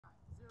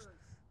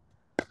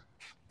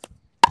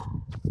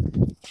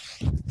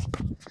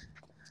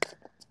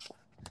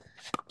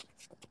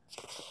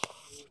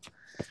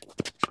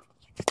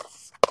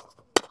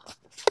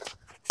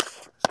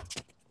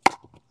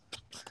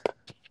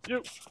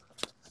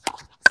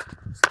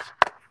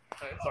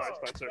Sorry,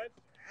 Spencer.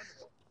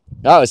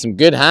 That was some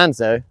good hands,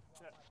 though.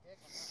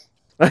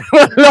 I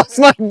lost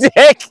my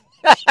dick.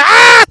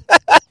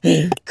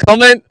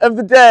 Comment of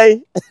the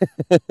day.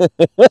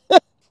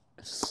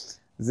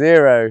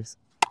 Zeros.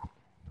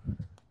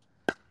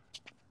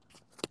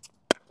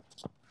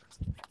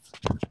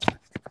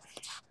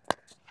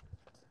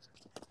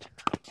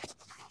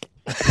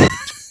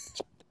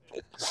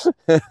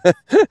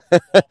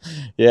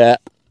 Yeah,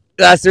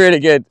 that's really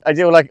good. I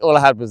feel like all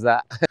I had was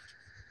that.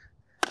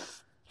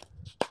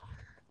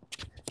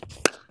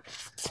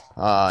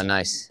 Oh,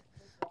 nice.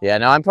 Yeah,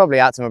 no, I'm probably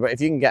out tomorrow, but if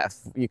you can get,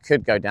 you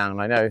could go down.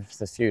 I know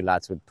a few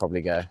lads would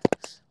probably go.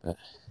 But,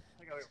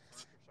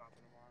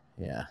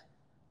 yeah.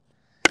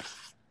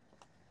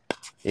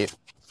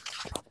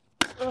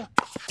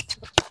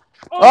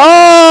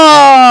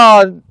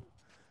 Oh!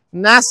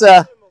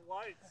 NASA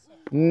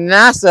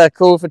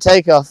called for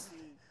takeoff.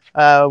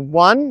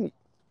 One,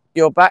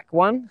 your back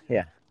one,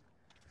 yeah.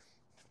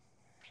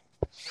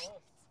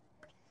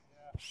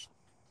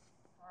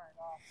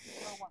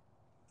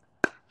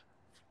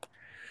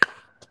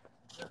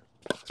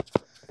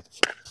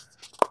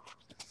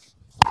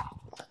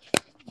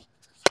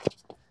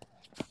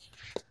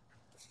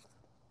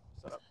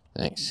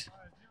 Thanks.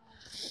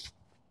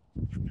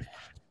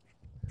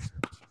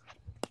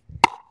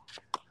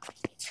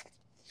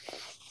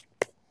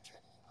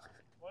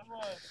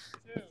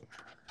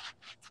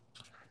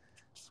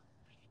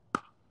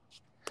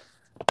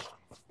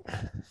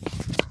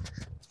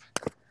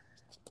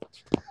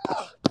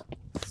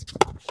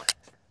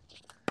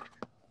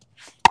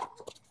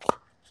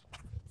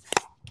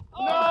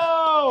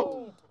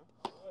 No!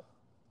 It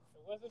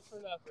wasn't for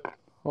nothing.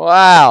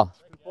 Wow.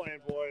 Good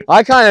playing, boys.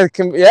 I kind of,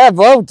 yeah,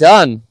 well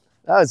done.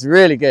 That was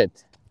really good.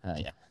 Oh,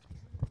 yeah.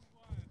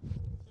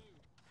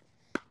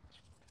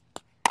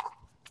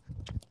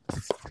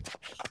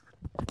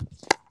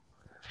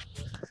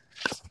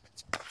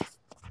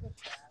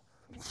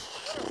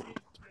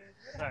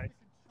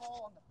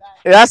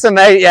 That's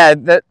amazing. Yeah,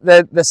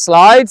 the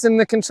slides and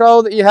the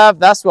control that you have,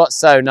 that's what's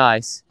so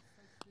nice.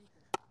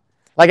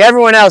 Like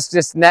everyone else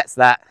just nets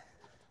that.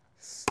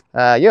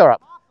 You're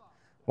up.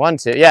 1,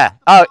 2. Yeah.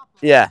 Oh,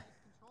 yeah.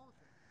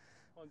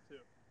 1, 2.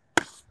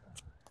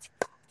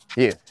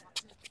 You.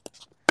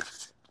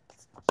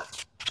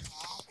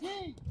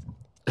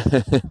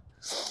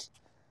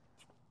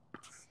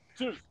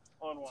 Two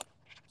on 1.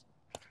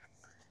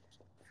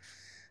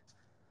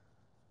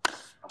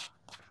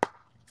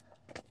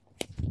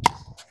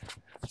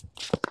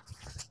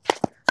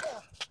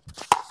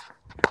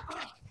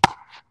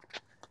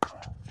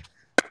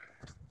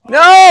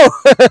 No!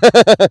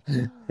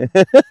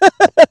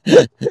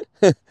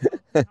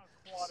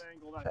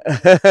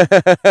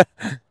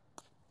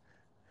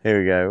 Here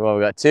we go. Well,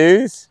 we got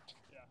 2s.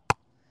 Yep.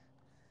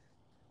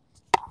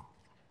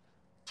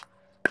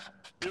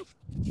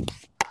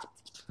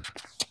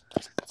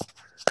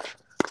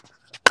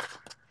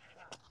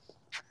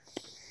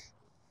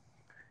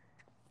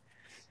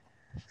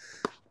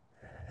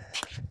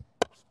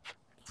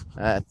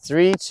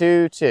 3,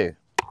 2, 2.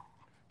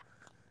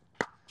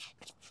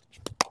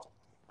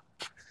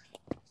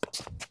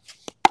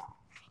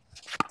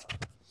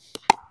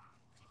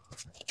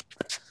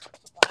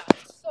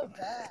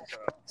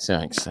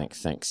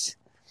 Thanks.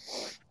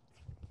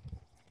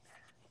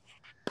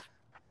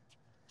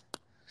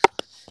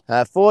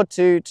 4,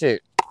 2, 2.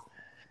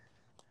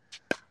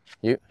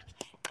 You.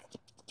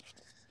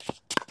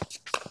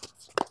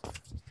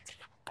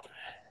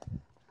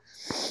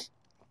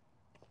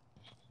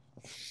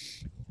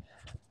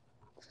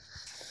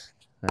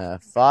 Uh,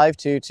 5,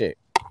 2, 2.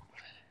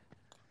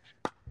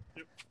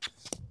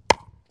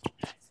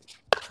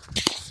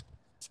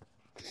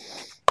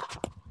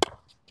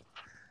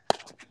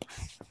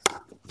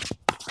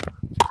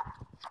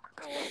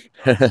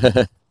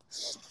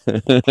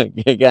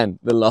 Again,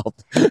 the lob.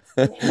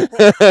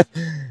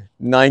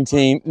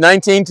 19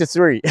 to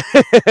 3.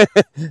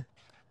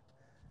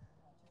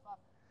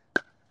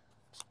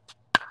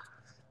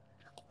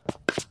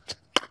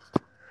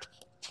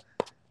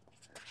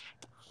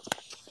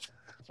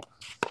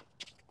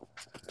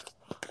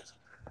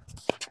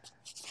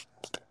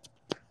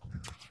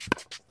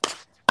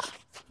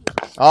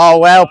 Oh,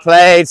 well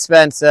played,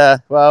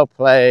 Spencer. Well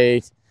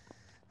played.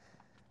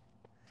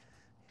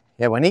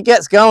 Yeah, when he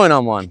gets going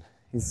on one,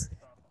 he's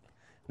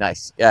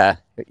nice. Yeah.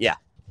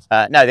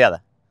 No, the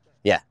other.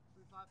 Yeah.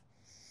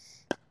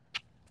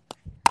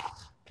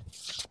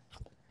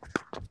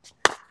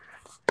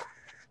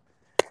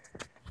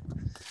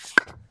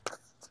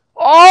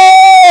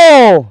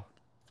 Oh!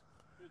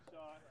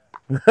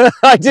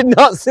 I did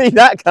not see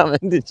that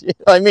coming, did you?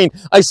 I mean,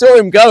 I saw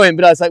him going,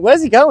 but I was like,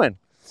 where's he going?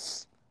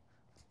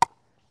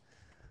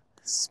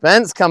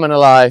 Spence coming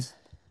alive.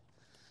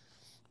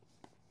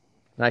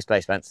 Nice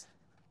play, Spence.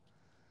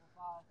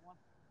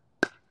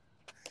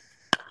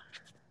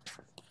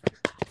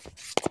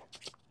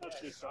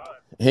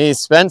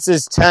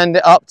 Spencer's turned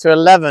it up to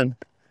 11.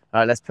 All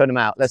right, let's put him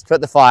out. Let's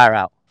put the fire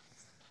out.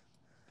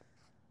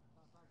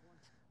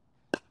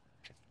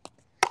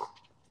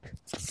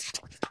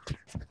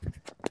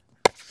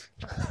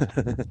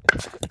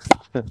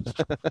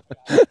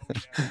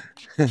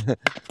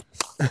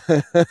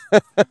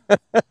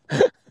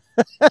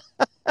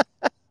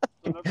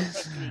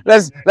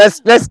 let's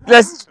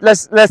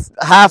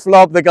half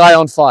lob the guy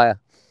on fire.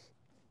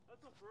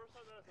 That's the first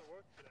time that has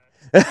worked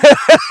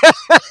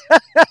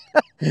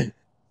today.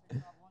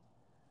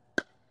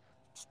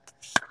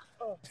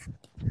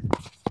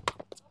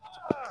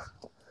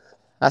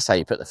 That's how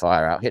you put the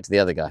fire out. Hit to the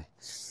other guy.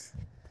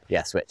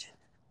 Yeah, switch.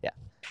 Yeah.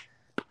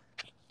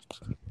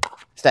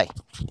 Stay.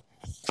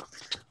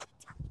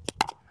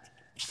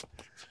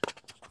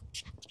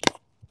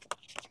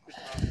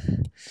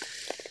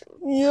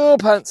 Your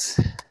pants.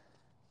 7-5.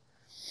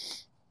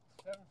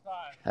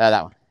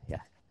 That one. Yeah.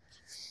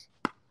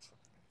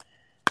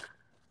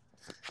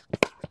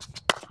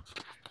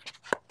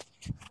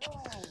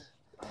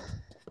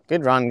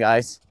 Good run,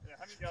 guys. Yeah,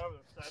 how many got over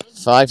there?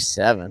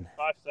 5-7.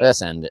 5-7.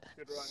 Let's end it.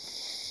 Good run.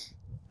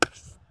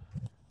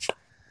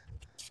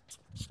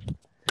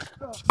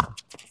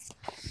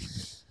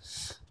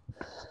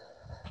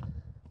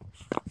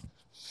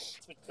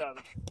 6-7.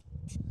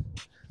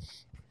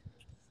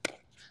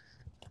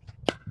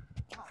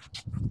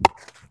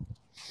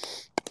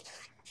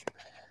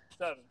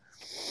 7.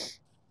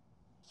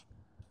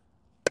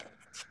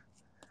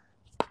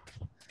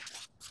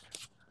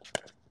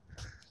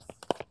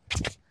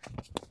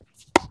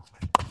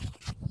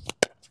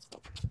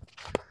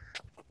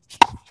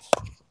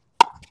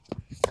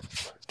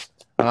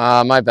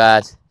 Ah, my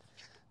bad.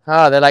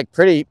 Ah, they're like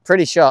pretty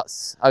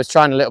shots. I was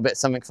trying a little bit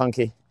something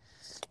funky.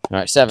 All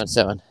right,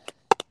 7-7.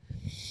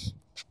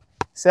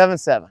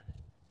 7-7.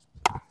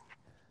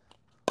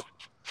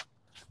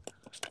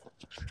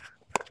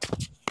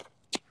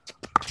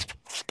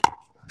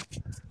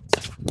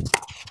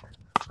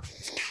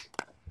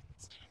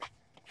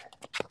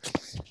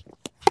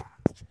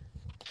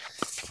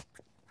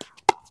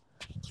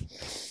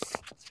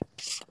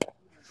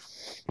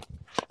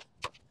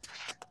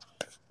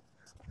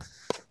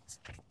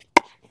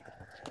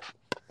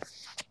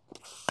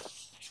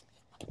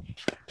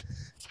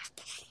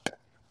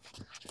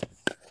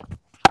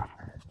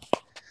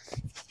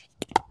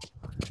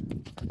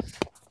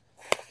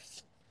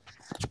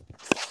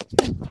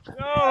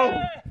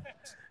 No!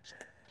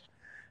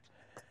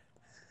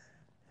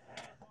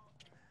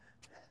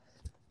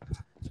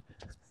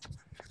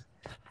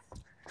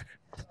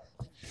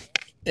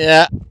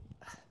 Yeah.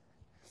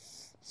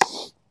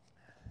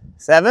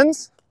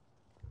 7s?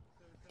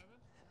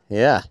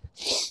 Yeah.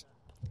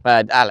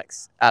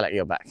 Alex,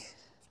 you're back. 7-7.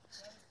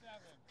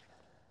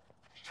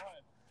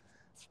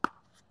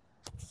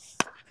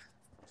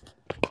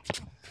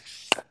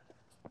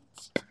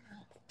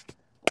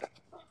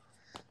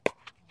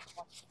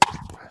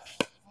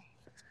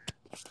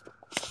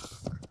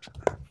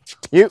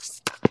 You.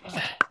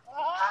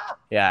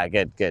 Yeah,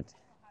 good.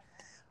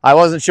 I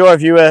wasn't sure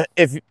if you were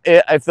if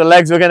the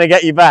legs were going to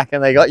get you back,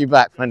 and they got you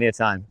back plenty of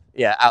time.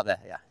 Yeah, out there.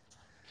 Yeah.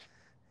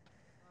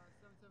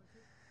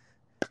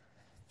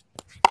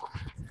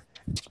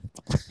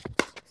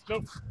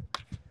 Nope.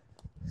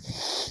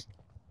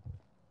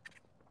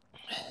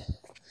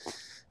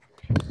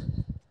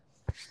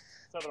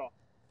 Seven all.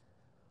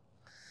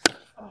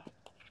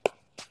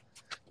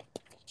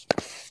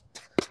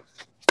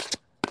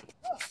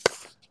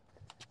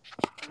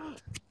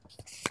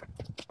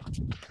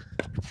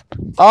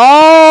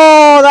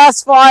 Oh,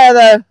 that's fire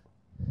though.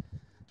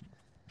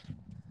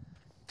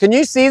 Can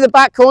you see the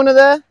back corner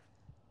there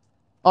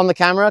on the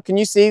camera? Can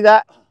you see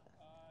that? I think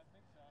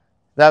so.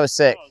 That was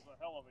sick. That was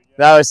a hell of a game.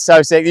 That was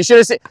so sick. You should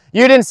have seen.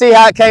 You didn't see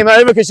how it came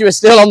over because you were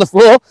still on the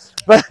floor.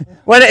 But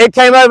when it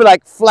came over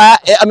like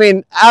flat, I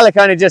mean, Alec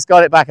only just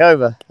got it back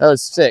over. That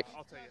was sick.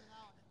 I'll tell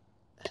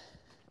you.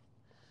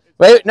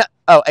 Wait, no.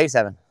 Oh,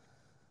 8-7.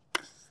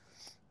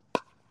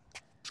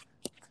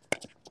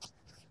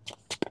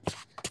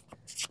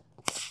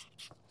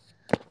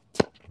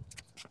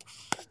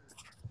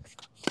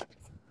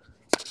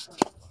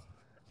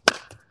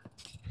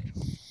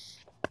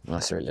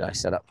 That's a really nice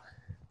setup.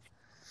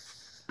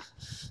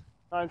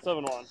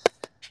 9-7-1.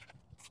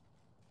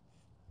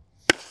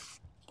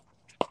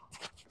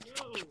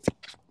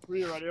 Were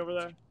you ready over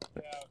there?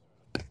 Yeah.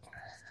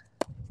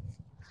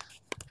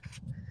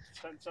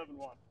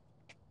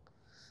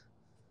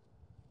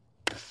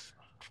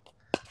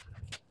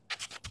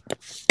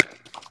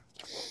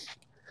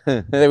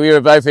 10-7-1. We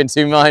were both in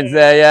two minds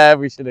there. Yeah,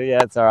 we should have.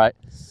 Yeah, it's all right.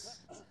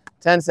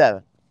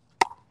 10-7.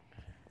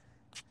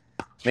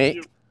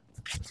 Me.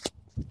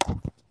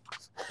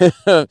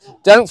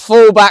 Don't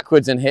fall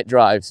backwards and hit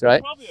drives,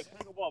 right? Probably a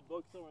pickleball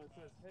book somewhere that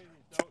says, "Hey,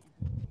 don't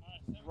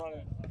run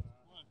it."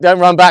 Don't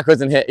run backwards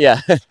and hit.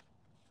 Yeah.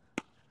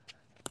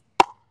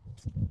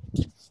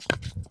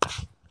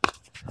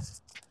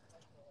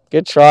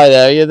 Good try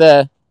there. You're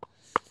there.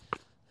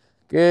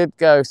 Good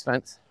go,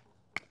 Spence.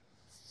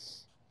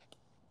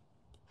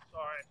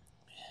 Sorry.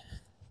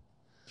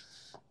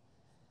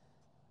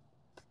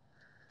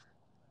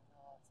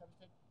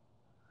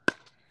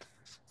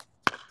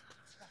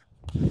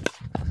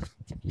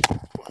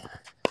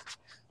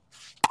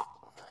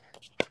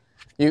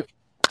 You.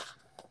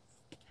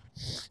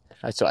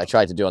 That's what I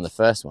tried to do on the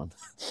first one,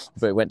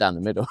 but it went down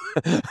the middle.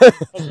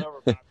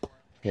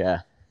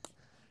 Yeah.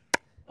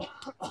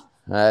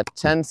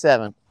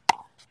 10-7.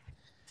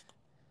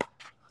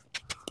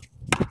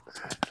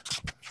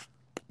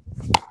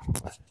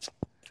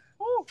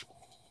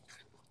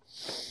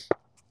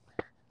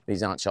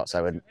 These aren't shots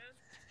I wouldn't.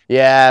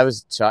 Yeah, I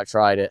was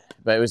tried it,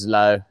 but it was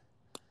low.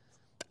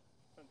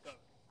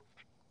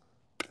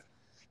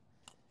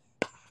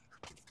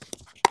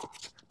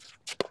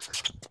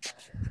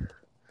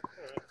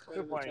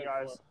 Good playing,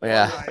 guys.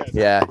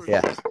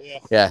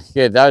 Yeah.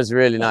 Good. That was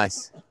really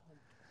nice.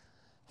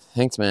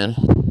 Thanks, man.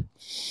 That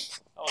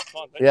was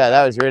fun. Yeah,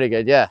 that was really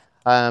good. Yeah.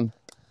 Spencer,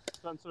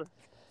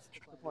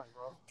 good playing,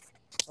 bro.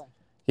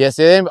 Yeah.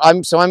 See,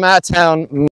 I'm out of town.